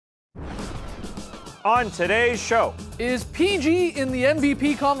On today's show, is PG in the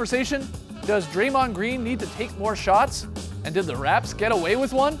MVP conversation? Does Draymond Green need to take more shots? And did the Raps get away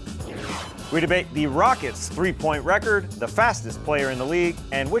with one? we debate the Rockets' three-point record, the fastest player in the league,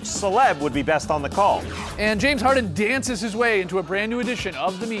 and which celeb would be best on the call. And James Harden dances his way into a brand new edition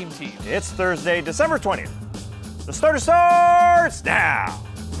of the Meme Team. It's Thursday, December 20th. The starter starts now.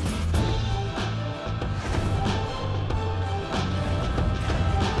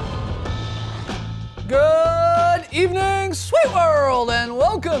 Good evening, Sweet World, and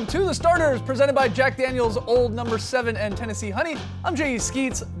welcome to The Starters, presented by Jack Daniel's Old No. 7 and Tennessee Honey. I'm J.E.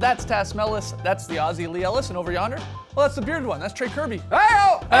 Skeets, that's Tass Mellis, that's the Aussie Lee Ellis, and over yonder, well, that's the bearded one, that's Trey Kirby.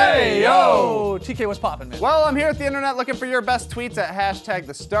 Hey-yo! Hey-yo! TK, what's poppin', man? Well, I'm here at the internet looking for your best tweets at hashtag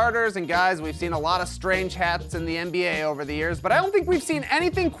The Starters, and guys, we've seen a lot of strange hats in the NBA over the years, but I don't think we've seen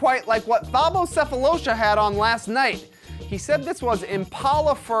anything quite like what Thabo Sefolosha had on last night. He said this was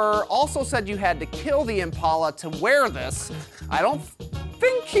Impala fur, also said you had to kill the Impala to wear this. I don't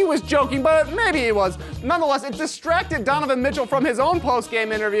think he was joking, but maybe he was. Nonetheless, it distracted Donovan Mitchell from his own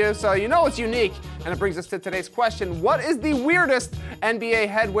post-game interview, so you know it's unique. And it brings us to today's question. What is the weirdest NBA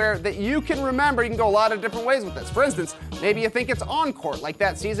headwear that you can remember? You can go a lot of different ways with this. For instance, maybe you think it's on court, like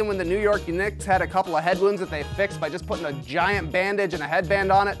that season when the New York Knicks had a couple of head wounds that they fixed by just putting a giant bandage and a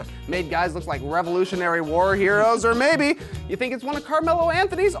headband on it, made guys look like Revolutionary War heroes. Or maybe you think it's one of Carmelo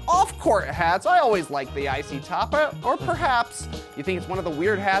Anthony's off-court hats. I always like the icy top. Or perhaps you think it's one of the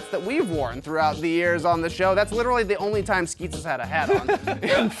weird hats that we've worn throughout the years on the show. That's literally the only time Skeets has had a hat on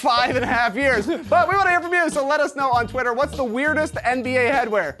in 5.5 years. But we want to hear from you, so let us know on Twitter, what's the weirdest NBA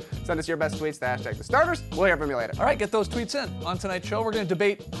headwear? Send us your best tweets to hashtag The Starters. We'll hear from you later. All right, get those tweets in. On tonight's show, we're going to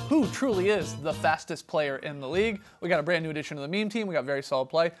debate who truly is the fastest player in the league. We got a brand new edition of the Meme Team. We got very solid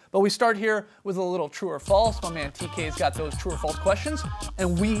play. But we start here with a little true or false. My man TK's got those true or false questions,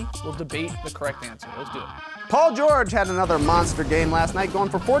 and we will debate the correct answer. Let's do it. Paul George had another monster game last night, going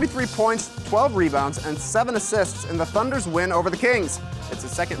for 43 points, 12 rebounds, and 7 assists in the Thunder's win over the Kings. It's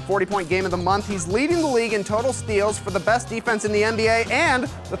his second 40-point game of the month. He's leading the league in total steals for the best defense in the NBA, and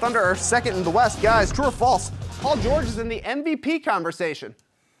the Thunder are second in the West. Guys, true or false? Paul George is in the MVP conversation.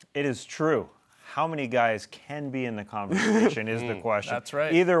 It is true. How many guys can be in the conversation is the question. That's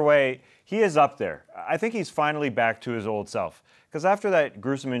right. Either way, he is up there. I think he's finally back to his old self. Because after that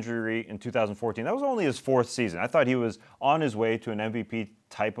gruesome injury in 2014, that was only his 4th season. I thought he was on his way to an MVP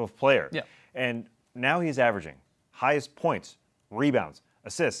type of player. Yeah. And now he's averaging highest points, rebounds,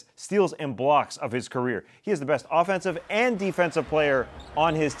 assists, steals, and blocks of his career. He is the best offensive and defensive player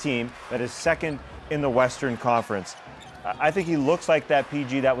on his team that is second in the Western Conference. I think he looks like that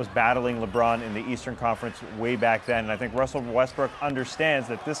PG that was battling LeBron in the Eastern Conference way back then. And I think Russell Westbrook understands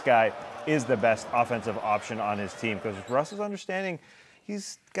that this guy is the best offensive option on his team, because Russ is understanding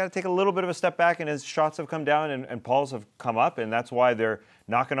he's got to take a little bit of a step back, and his shots have come down and Paul's have come up, and that's why they're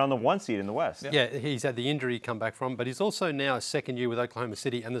knocking on the 1 seed in the West. Yeah, he's had the injury come back from, but he's also now a second year with Oklahoma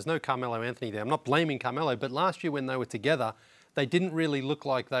City, and there's no Carmelo Anthony there. I'm not blaming Carmelo, but last year when they were together, they didn't really look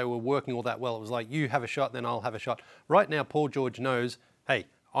like they were working all that well. It was like, you have a shot, then I'll have a shot. Right now, Paul George knows, hey,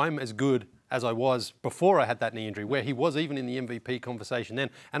 I'm as good as I was before I had that knee injury, where he was even in the MVP conversation then.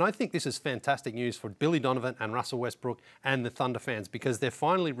 And I think this is fantastic news for Billy Donovan and Russell Westbrook and the Thunder fans, because they're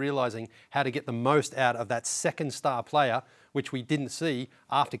finally realizing how to get the most out of that second star player, which we didn't see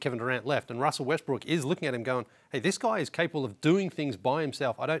after Kevin Durant left. And Russell Westbrook is looking at him going, hey, this guy is capable of doing things by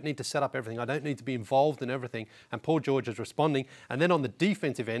himself. I don't need to set up everything. I don't need to be involved in everything. And Paul George is responding. And then on the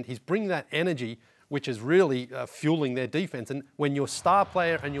defensive end, he's bringing that energy, which is really fueling their defense. And when your star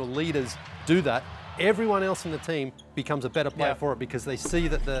player and your leaders do that, everyone else in the team becomes a better player for it, because they see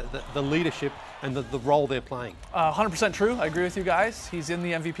that the leadership and the role they're playing. 100% true. I agree with you guys. He's in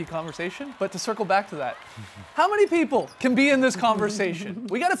the MVP conversation. But to circle back to that, how many people can be in this conversation?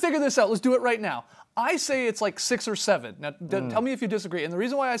 We got to figure this out. Let's do it right now. I say it's like 6 or 7. Now, tell me if you disagree. And the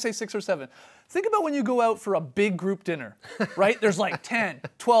reason why I say 6 or 7, think about when you go out for a big group dinner, right? There's like 10,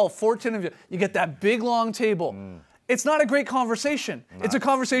 12, 14 of you. You get that big, long table. It's not a great conversation. It's a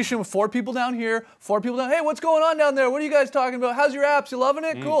conversation with 4 people down here, 4 people down. Hey, what's going on down there? What are you guys talking about? How's your apps? You loving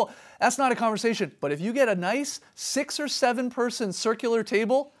it? Cool. That's not a conversation. But if you get a nice 6 or 7 person circular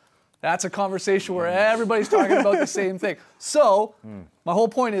table, that's a conversation where everybody's talking about the same thing. So my whole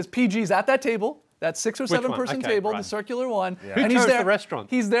point is PG's at that table. That 6 or 7 person table, the circular one. Yeah. And he's there. The restaurant?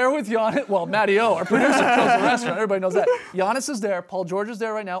 He's there with Giannis. Well, Matty O, our producer, chose the restaurant. Everybody knows that. Giannis is there. Paul George is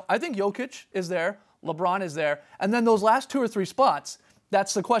there right now. I think Jokic is there. LeBron is there. And then those last 2 or 3 spots,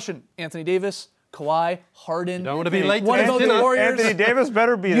 that's the question. Anthony Davis, Kawhi, Harden. You don't want to be late to what this about dinner. The Warriors? Anthony Davis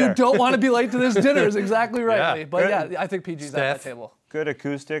better be there. You don't want to be late to this dinner is exactly right. Yeah. But yeah, I think PG's at that table. good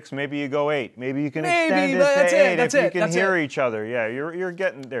acoustics. Maybe you go 8. Maybe you can Maybe, extend but it to 8 that's if you it, can that's hear it. each other. Yeah, you're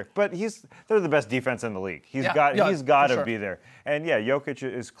getting there. But they're the best defense in the league. He's Yeah, got yeah, to for sure. be there. And yeah, Jokic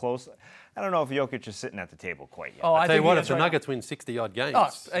is close. I don't know if Jokic is sitting at the table quite yet. Oh, I Tell you think what, he if is the right now. Nuggets win 60-odd games, Oh,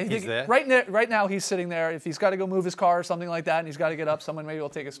 I he's think there. right now he's sitting there. If he's got to go move his car or something like that, and he's got to get up, someone maybe will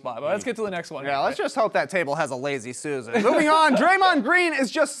take his spot. But let's get to the next one. Yeah, let's just hope that table has a lazy Susan. Moving on, Draymond Green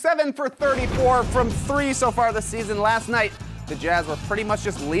is just 7 for 34 from 3 so far this season. Last night, the Jazz were pretty much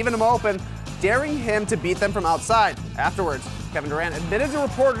just leaving him open, daring him to beat them from outside. Afterwards, Kevin Durant admitted to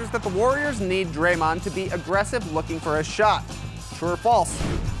reporters that the Warriors need Draymond to be aggressive looking for a shot. True or false?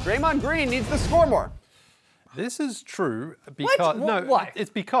 Draymond Green needs to score more. This is true because Why? it's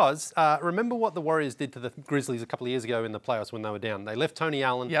because remember what the Warriors did to the Grizzlies a couple of years ago in the playoffs when they were down. They left Tony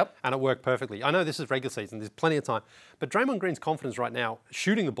Allen, Yep. and it worked perfectly. I know this is regular season; there's plenty of time, but Draymond Green's confidence right now,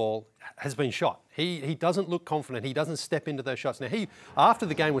 shooting the ball, has been shot. He doesn't look confident. He doesn't step into those shots. Now he, after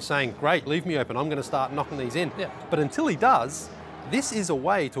the game, was saying, "Great, leave me open. I'm going to start knocking these in." Yeah. But until he does, this is a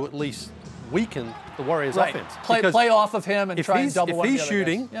way to at least weaken the Warriors' Right. offense. Play off of him and If try and he's, double if one of he's the other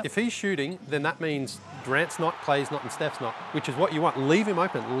shooting, guys. Yep. if he's shooting, then that means Durant's not, Clay's not, and Steph's not, which is what you want. Leave him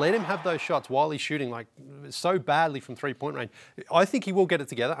open. Let him have those shots while he's shooting like so badly from three-point range. I think he will get it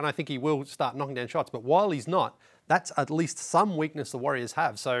together, and I think he will start knocking down shots. But while he's not, that's at least some weakness the Warriors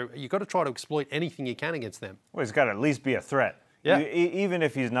have. So you've got to try to exploit anything you can against them. Well, he's got to at least be a threat. Yeah. Even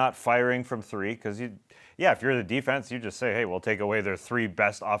if he's not firing from 3, because if you're the defense, you just say, hey, we'll take away their 3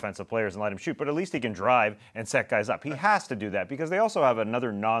 best offensive players and let him shoot. But at least he can drive and set guys up. He has to do that because they also have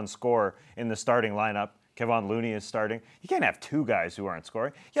another non-scorer in the starting lineup. Kevon Looney is starting. You can't have 2 guys who aren't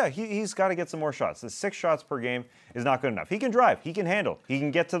scoring. Yeah, he's got to get some more shots. The 6 shots per game is not good enough. He can drive. He can handle. He can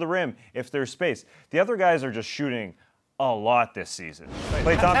get to the rim if there's space. The other guys are just shooting a lot this season.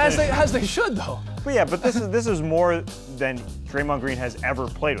 Klay Thompson As they should, though. But yeah, but this is more than Draymond Green has ever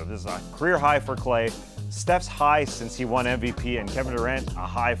played with. This is a career high for Klay. Steph's high since he won MVP, and Kevin Durant a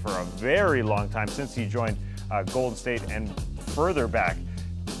high for a very long time since he joined Golden State and further back.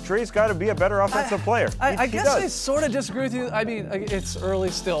 Dre's got to be a better offensive player. I He guess does. I sort of disagree with you. I mean, it's early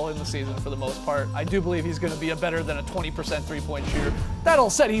still in the season for the most part. I do believe he's going to be a better than a 20% three-point shooter. That all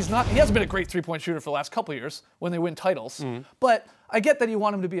said, he hasn't been a great three-point shooter for the last couple of years when they win titles. But I get that you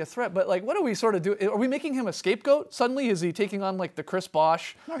want him to be a threat, but like, what do we sort of do? Are we making him a scapegoat suddenly? Is he taking on like the Chris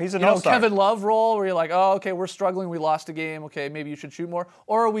Bosh, No, he's an all-star. Kevin Love role where you're like, oh, okay, we're struggling, we lost a game, okay, maybe you should shoot more?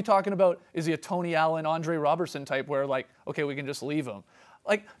 Or are we talking about, is he a Tony Allen, Andre Robertson type where like, okay, we can just leave him?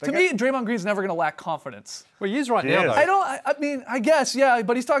 Like, to me, Draymond Green's never going to lack confidence. Well, he is right He now, is. though. I mean, I guess, yeah,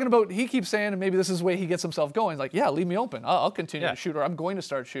 but he's talking about, he keeps saying, and maybe this is the way he gets himself going. He's like, yeah, leave me open. I'll continue Yeah. to shoot, or I'm going to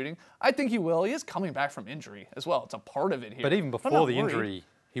start shooting. I think he will. He is coming back from injury as well. It's a part of it here. But even I'm before not the worried. injury,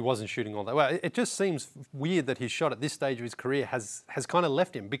 he wasn't shooting all that well. It just seems weird that his shot at this stage of his career has kind of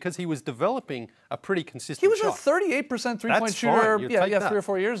left him because he was developing a pretty consistent He was shot. a 38% three-point That's shooter, fine. You yeah, take that. 3 or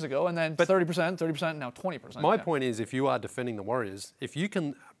 4 years ago, and then 30%, now 20%. My yeah. point is, if you are defending the Warriors, if you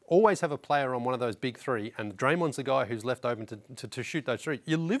can always have a player on one of those big 3, and Draymond's the guy who's left open to shoot those 3,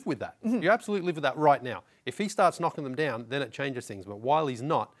 you live with that. Mm-hmm. You absolutely live with that right now. If he starts knocking them down, then it changes things. But while he's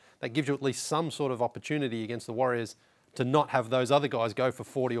not, that gives you at least some sort of opportunity against the Warriors to not have those other guys go for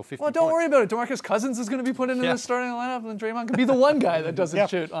 40 or 50 Well, don't points. worry about it. DeMarcus Cousins is going to be put into Yeah. the starting lineup, and Draymond could be the one guy that doesn't Yeah.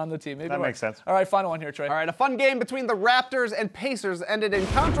 shoot on the team. Maybe That it works. makes sense. All right, final one here, Trey. All right, a fun game between the Raptors and Pacers ended in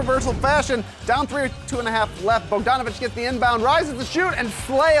controversial fashion. Down 3 or 2.5 left. Bogdanovic gets the inbound, rises to shoot, and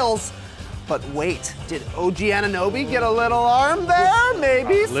flails. But wait, did OG Anunoby get a little arm there?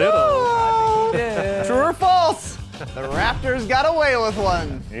 Maybe so. Yeah. True or false? The Raptors got away with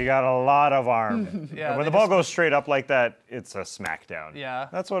one. He got a lot of arm. Yeah, And when they the ball goes straight up like that, it's a smackdown. Yeah.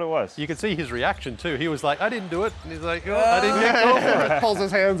 That's what it was. You could see his reaction too. He was like, I didn't do it. And he's like, oh, I didn't get called for it. Pulls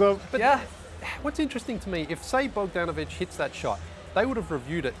his hands up. Yeah. What's interesting to me, if say Bogdanovic hits that shot, they would have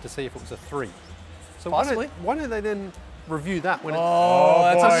reviewed it to see if it was a 3. So Possibly. why don't they then review that when Oh,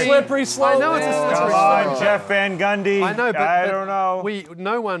 that's boy. a slippery slope. I know it's a man. slippery Come slope. on, Jeff Van Gundy. I know, but I don't know.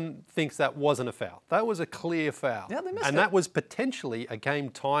 No one thinks that wasn't a foul. That was a clear foul. Yeah, they missed and it. that was potentially a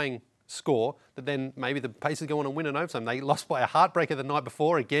game-tying score that then maybe the Pacers go on and win an overtime. They lost by a heartbreaker the night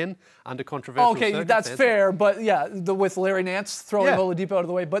before, again, under controversial Okay, that's circumstances. fair, but yeah, with Larry Nance throwing Yeah. Oladipo out of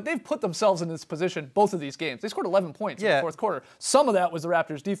the way, but they've put themselves in this position, both of these games. They scored 11 points in the Yeah. fourth quarter. Some of that was the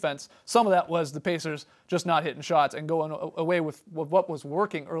Raptors' defense. Some of that was the Pacers just not hitting shots and going away with what was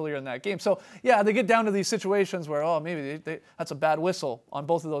working earlier in that game. So, yeah, they get down to these situations where, oh, maybe that's a bad whistle on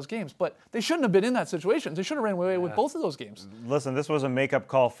both of those games, but they shouldn't have been in that situation. They should have ran away with both of those games. Listen, this was a makeup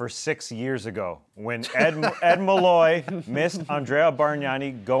call for 6 years ago ago when Ed Malloy missed Andrea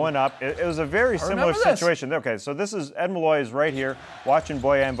Bargnani going up. It was a very similar situation. Okay, so this is Ed Malloy is right here watching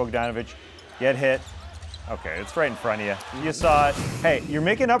Bojan Bogdanovic get hit. Okay, it's right in front of you. You saw it. Hey, you're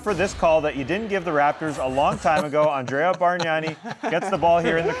making up for this call that you didn't give the Raptors a long time ago. Andrea Bargnani gets the ball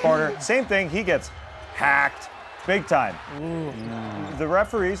here in the corner. Same thing, he gets hacked big time. The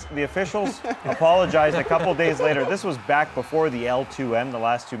referees, the officials apologized a couple days later. This was back before the L2M, the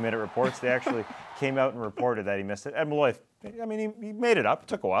last 2-minute reports. They actually came out and reported that he missed it. Ed Malloy, I mean, he made it up. It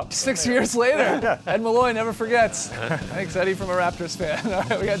took a while. 6 years later, Ed Malloy never forgets. Thanks, Eddie, from a Raptors fan. All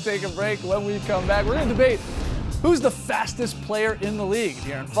right, we got to take a break. When we come back, we're going to debate who's the fastest player in the league.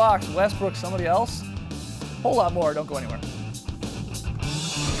 De'Aaron Fox, Westbrook, somebody else? Whole lot more. Don't go anywhere.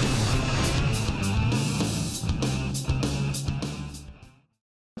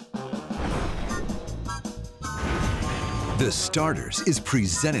 The Starters is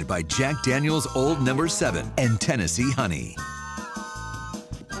presented by Jack Daniel's Old No. 7 and Tennessee Honey.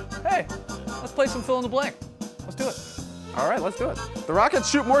 Hey, let's play some fill in the blank. Let's do it. All right, let's do it. The Rockets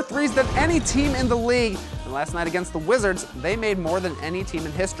shoot more threes than any team in the league. And last night against the Wizards, they made more than any team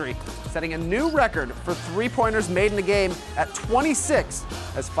in history, setting a new record for three-pointers made in a game at 26,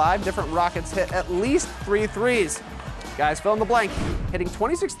 as 5 different Rockets hit at least 3 threes. Guys, fill in the blank. Hitting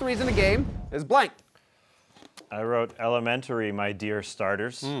 26 threes in a game is blank. I wrote elementary, my dear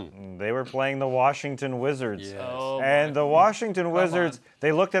starters. They were playing the Washington Wizards. Yes. And the Washington Wizards,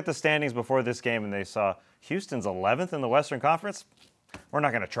 they looked at the standings before this game and they saw Houston's 11th in the Western Conference. We're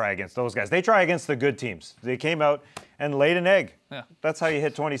not going to try against those guys. They try against the good teams. They came out and laid an egg. Yeah. That's how you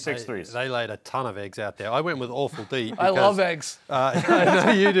hit 26 threes. They laid a ton of eggs out there. I went with awful D. I love eggs. I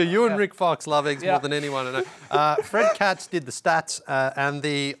know you do. You and Rick Fox love eggs more than anyone I know. Fred Katz did the stats, and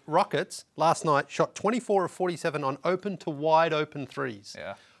the Rockets last night shot 24 of 47 on open to wide open threes.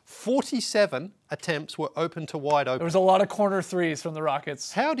 Yeah. 47 attempts were open to wide open. There was a lot of corner threes from the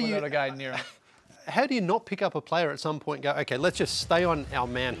Rockets. How do you- without a guy near him. How do you not pick up a player at some point and go, okay, let's just stay on our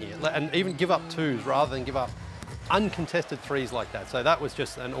man here, and even give up twos rather than give up uncontested threes like that? So that was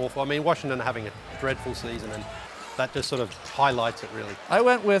just an awful. I mean, Washington are having a dreadful season, and that just sort of highlights it, really. I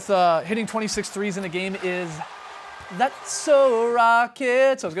went with hitting 26 threes in a game is That's So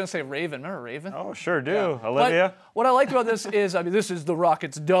Rockets. I was going to say Raven. Remember Raven? Oh, sure do. Yeah. Olivia? But what I liked about this is, I mean, this is the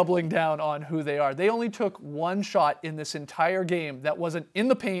Rockets doubling down on who they are. They only took 1 shot in this entire game that wasn't in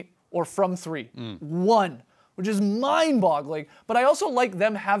the paint or from 3. 1, which is mind-boggling. But I also like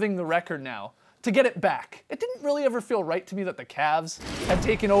them having the record now to get it back. It didn't really ever feel right to me that the Cavs had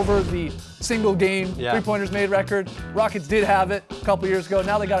taken over the single game three-pointers made record. Rockets did have it a couple years ago.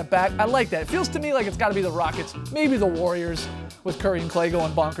 Now they got it back. I like that. It feels to me like it's got to be the Rockets, maybe the Warriors with Curry and Clay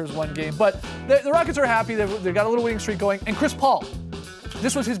going bonkers one game. But the Rockets are happy. They've got a little winning streak going. And Chris Paul,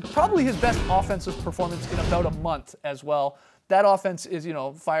 this was probably his best offensive performance in about a month as well. That offense is,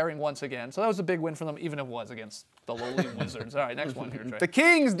 firing once again. So that was a big win for them, even if it was against the lowly Wizards. All right, next one here, Trey. The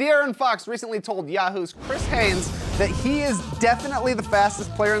Kings' De'Aaron Fox recently told Yahoo's Chris Haynes that he is definitely the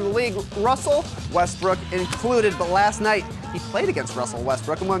fastest player in the league, Russell Westbrook included. But last night, he played against Russell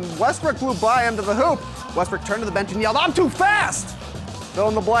Westbrook, and when Westbrook blew by him to the hoop, Westbrook turned to the bench and yelled, "I'm too fast!" Fill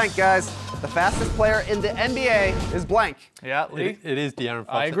in the blank, guys. The fastest player in the NBA is blank. Yeah, Lee? It is De'Aaron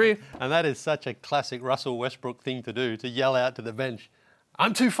Fox. I agree. And that is such a classic Russell Westbrook thing to do, to yell out to the bench,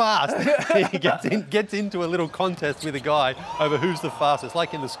 "I'm too fast." He gets into a little contest with a guy over who's the fastest,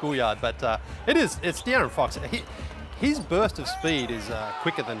 like in the schoolyard. But it's De'Aaron Fox. His burst of speed is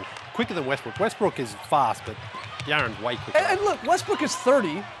quicker than Westbrook. Westbrook is fast, but De'Aaron's way quicker. And look, Westbrook is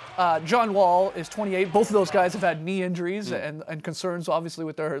 30. John Wall is 28. Both of those guys have had knee injuries and concerns, obviously,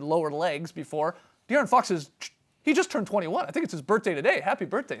 with their lower legs before. De'Aaron Fox he just turned 21. I think it's his birthday today. Happy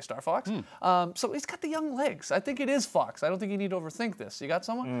birthday, Star Fox. So he's got the young legs. I think it is Fox. I don't think you need to overthink this. You got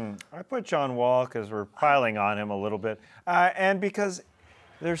someone? I put John Wall because we're piling on him a little bit. And because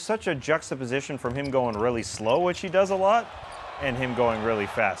there's such a juxtaposition from him going really slow, which he does a lot, and him going really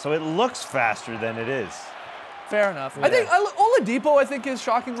fast. So it looks faster than it is. Fair enough. I think Oladipo, I think, is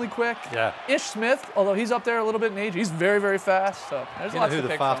shockingly quick. Yeah. Ish Smith, although he's up there a little bit in age, he's very, very fast. So there's You know lots who to the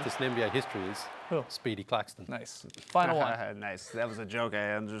pick from. fastest in NBA history is? Who? Speedy Claxton. Nice. Final one. Nice. That was a joke,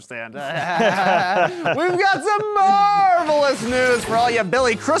 I understand. We've got some marvelous news for all you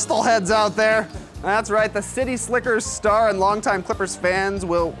Billy Crystal heads out there. That's right, the City Slickers star and longtime Clippers fans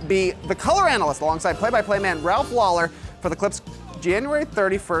will be the color analyst alongside play-by-play man Ralph Lawler for the Clips' January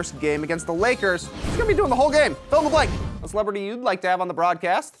 31st game against the Lakers. He's going to be doing the whole game. Fill in the blank. A celebrity you'd like to have on the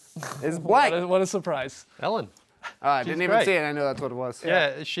broadcast is blank. What a surprise. Ellen. I didn't even see it. I know that's what it was.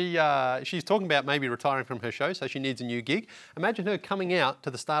 Yeah, she's talking about maybe retiring from her show, so she needs a new gig. Imagine her coming out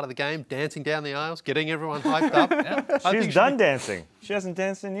to the start of the game, dancing down the aisles, getting everyone hyped up. She's done dancing. She hasn't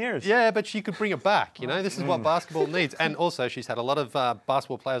danced in years. Yeah, but she could bring it back. You know, this is what basketball needs. And also, she's had a lot of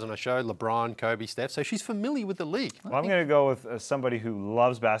basketball players on her show, LeBron, Kobe, Steph, so she's familiar with the league. Well, I'm going to go with somebody who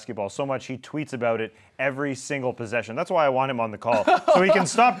loves basketball so much he tweets about it every single possession. That's why I want him on the call, so he can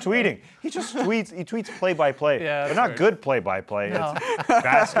stop tweeting. He just tweets. He tweets play-by-play. Yeah, but not good play-by-play. No. It's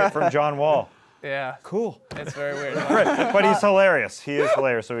basket from John Wall. Yeah. Cool. It's very weird. But he's hilarious. He is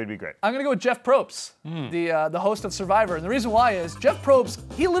hilarious, so he'd be great. I'm going to go with Jeff Probst, the host of Survivor. And the reason why is Jeff Probst,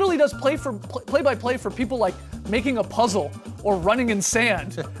 he literally does play-by-play for people like making a puzzle or running in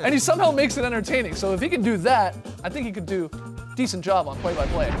sand. And he somehow makes it entertaining. So if he can do that, I think he could do a decent job on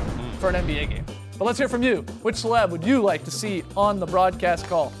play-by-play for an NBA game. But let's hear from you. Which celeb would you like to see on the broadcast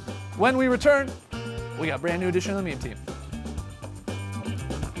call? When we return, we got a brand new edition of the Meme Team.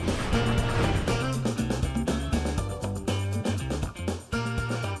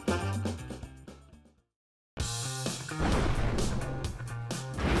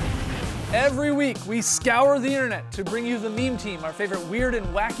 Every week, we scour the internet to bring you the Meme Team, our favorite weird and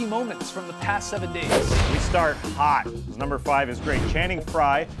wacky moments from the past 7 days. We start hot. Number 5 is great. Channing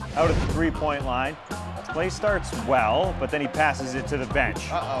Frye out at the three-point line. Play starts well, but then he passes it to the bench.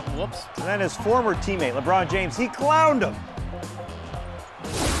 Whoops. And then his former teammate, LeBron James, he clowned him.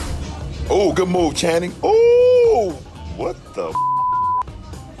 Oh, good move, Channing. Oh, what the?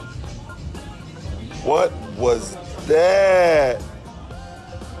 What was that?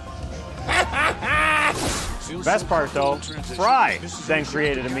 Best part, though, Frye then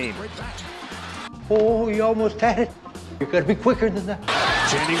created a meme. Oh, you almost had it. You gotta be quicker than that.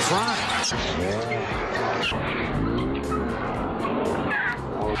 Channing Frye.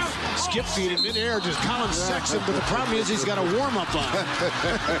 Skip feed in midair, just Colin Sexton, but the problem is he's got a warm-up on.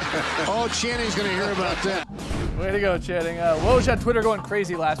 Oh, Channing's gonna hear about that. Way to go, Channing. Woj had Twitter going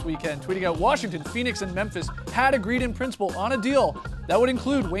crazy last weekend, tweeting out Washington, Phoenix, and Memphis had agreed in principle on a deal that would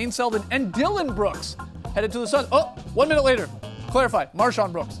include Wayne Selden and Dylan Brooks. Headed to the Suns. Oh, 1 minute later, clarify,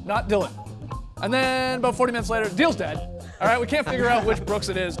 Marshawn Brooks, not Dylan. And then about 40 minutes later, deal's dead. All right, we can't figure out which Brooks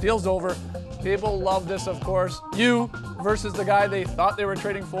it is. Deal's over. People love this, of course. You versus the guy they thought they were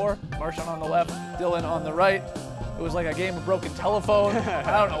trading for. Marshawn on the left, Dylan on the right. It was like a game of broken telephone.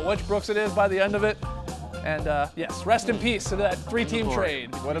 I don't know which Brooks it is by the end of it. And yes, rest in peace to that 3-team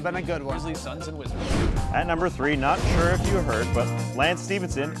trade. Would have been a good one. Grizzlies, Suns, and Wizards. At number 3, not sure if you heard, but Lance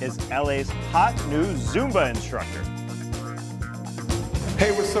Stevenson is LA's hot new Zumba instructor.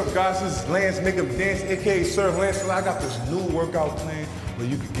 Hey, what's up, guys? This is Lance Make 'Em Dance, aka Sir Lance. I got this new workout plan where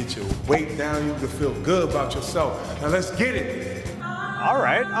you can get your weight down, you can feel good about yourself. Now let's get it. All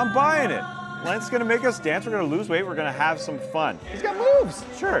right, I'm buying it. Lance's gonna make us dance. We're gonna lose weight. We're gonna have some fun. He's got moves.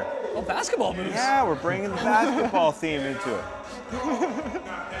 Sure. Oh, basketball moves. Yeah, we're bringing the basketball theme into it.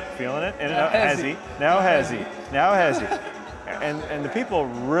 Feeling it? And now has he. Now has he. Now has he. And the people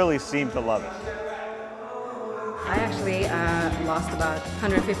really seem to love it. I actually lost about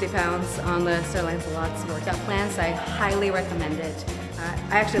 150 pounds on the Sir Lancelot's workout plan, so I highly recommend it.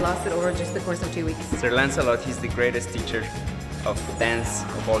 I actually lost it over just the course of 2 weeks. Sir Lancelot, he's the greatest teacher of dance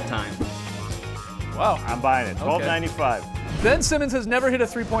of all time. Wow. I'm buying it. $12.95. Ben Simmons has never hit a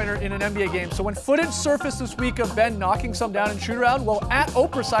three-pointer in an NBA game, so when footage surfaced this week of Ben knocking some down in shoot-around, well, at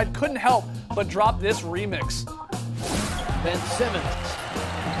Oprah side couldn't help but drop this remix. Ben Simmons.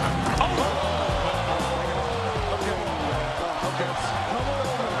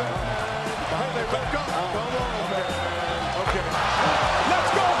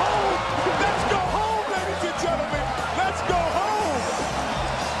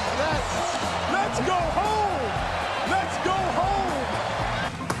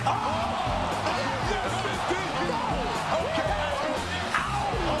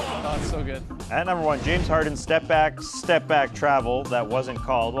 So good. At number 1, James Harden step back travel that wasn't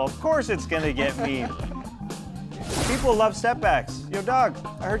called. Well, of course it's gonna get memed. People love step backs. Yo, dog,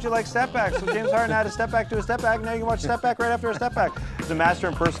 I heard you like step backs. So James Harden had a step back to a step back. Now you can watch step back right after a step back. The master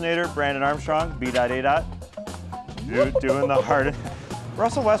impersonator, Brandon Armstrong, B.A. Doing the Harden.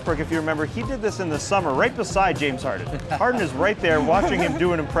 Russell Westbrook, if you remember, he did this in the summer right beside James Harden. Harden is right there watching him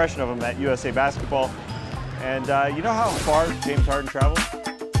do an impression of him at USA Basketball. And you know how far James Harden traveled?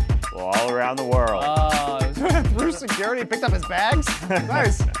 All around the world. Through security, picked up his bags.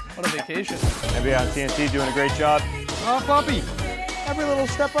 Nice. What a vacation. NBA on TNT doing a great job. Oh, Bobby. Every little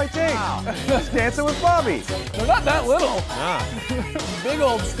step I take. Wow. Just dancing with Bobby. No, not that little. Nah. Big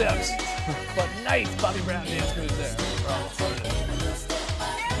old steps. But nice Bobby Brown dance moves there.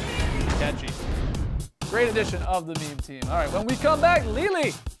 Catchy. Great addition of the meme team. All right, when we come back,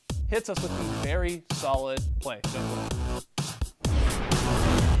 Lily hits us with a very solid play.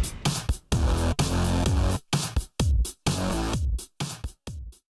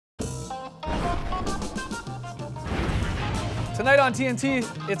 Tonight on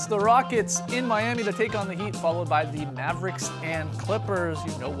TNT, it's the Rockets in Miami to take on the Heat, followed by the Mavericks and Clippers.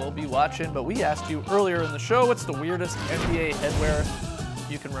 You know we'll be watching, but we asked you earlier in the show, what's the weirdest NBA headwear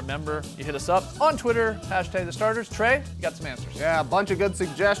you can remember? You hit us up on Twitter, #TheStarters. Trey, you got some answers. Yeah, a bunch of good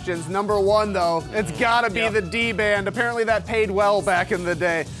suggestions. Number one, though, it's gotta be the D-band. Apparently that paid well back in the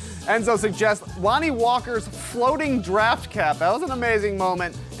day. Enzo suggests Lonnie Walker's floating draft cap. That was an amazing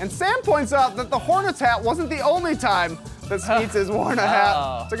moment. And Sam points out that the Hornets hat wasn't the only time that Skeets has worn a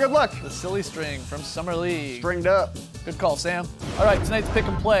hat. It's a good look. The silly string from Summer League. Stringed up. Good call, Sam. All right, tonight's pick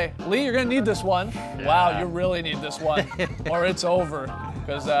and play. Lee, you're gonna need this one. Yeah. Wow, you really need this one, or it's over.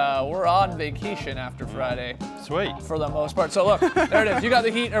 Because we're on vacation after Friday. Sweet. For the most part. So look, there it is. You got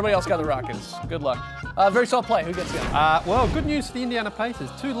the Heat, everybody else got the Rockets. Good luck. Very solid play. Who gets in? Well, good news for the Indiana Pacers.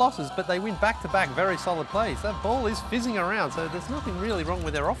 2 losses, but they win back-to-back very solid plays. That ball is fizzing around, so there's nothing really wrong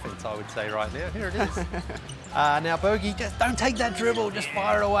with their offense, I would say, right now. Here it is. Now, Bogey, just don't take that dribble. Just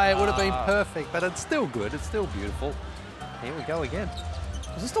fire it away. It would have been perfect, but it's still good. It's still beautiful. Here we go again.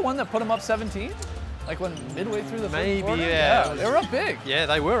 Was this the one that put them up 17? Like when midway through the Maybe, third quarter? yeah. They were up big. Yeah,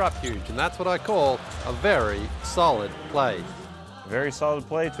 they were up huge, and that's what I call a very solid play. Very solid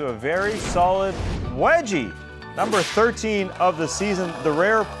play to a very solid wedgie. Number 13 of the season, the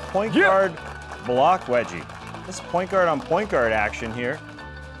rare point guard block wedgie. This is point guard on point guard action here.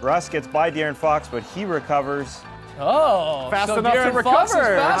 Russ gets by De'Aaron Fox, but he recovers. Oh, fast so enough De'Aaron to Fox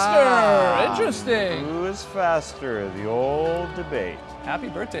recover. is faster. Interesting. Who is faster? The old debate. Happy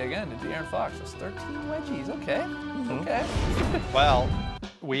birthday again to De'Aaron Fox. That's 13 wedgies. Okay. Okay. Well,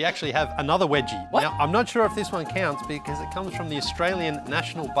 we actually have another wedgie. What? Now, I'm not sure if this one counts because it comes from the Australian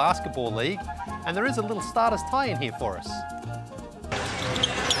National Basketball League, and there is a little starters tie-in here for us.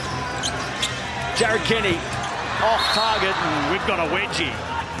 Jared Kenny off target, and we've got a wedgie.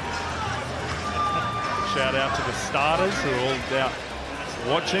 Shout out to the starters who are all out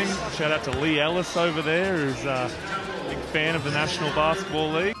watching. Shout out to Lee Ellis over there, who's a big fan of the National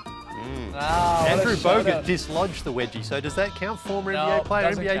Basketball League. Wow, Andrew Bogut dislodged the wedgie, so does that count? Former NBA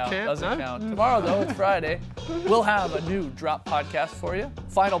player, NBA champ? Doesn't count. Tomorrow, though, it's Friday. We'll have a new drop podcast for you.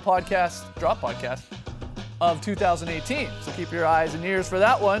 Final podcast, drop podcast of 2018. So keep your eyes and ears for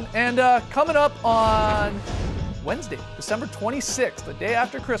that one. And coming up on Wednesday, December 26th, the day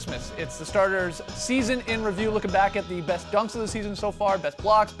after Christmas, it's the Starters season in review, looking back at the best dunks of the season so far, best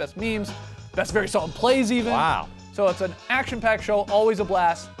blocks, best memes, best very solid plays even. Wow. So it's an action-packed show, always a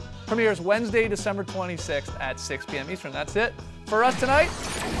blast. Premieres Wednesday, December 26th at 6 p.m. Eastern. That's it for us tonight.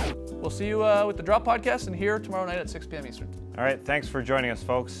 We'll see you with the Drop Podcast and here tomorrow night at 6 p.m. Eastern. All right, thanks for joining us,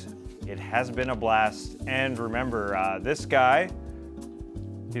 folks. It has been a blast. And remember, this guy,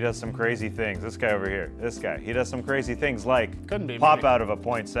 he does some crazy things. This guy over here, this guy, he does some crazy things like pop out of a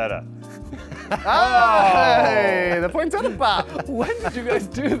poinsettia. Hey, the poinsettia pop. When did you guys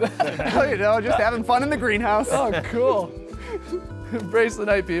do that? Oh, you know, just having fun in the greenhouse. Oh, cool. Embrace the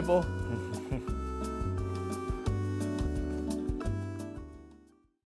night, people.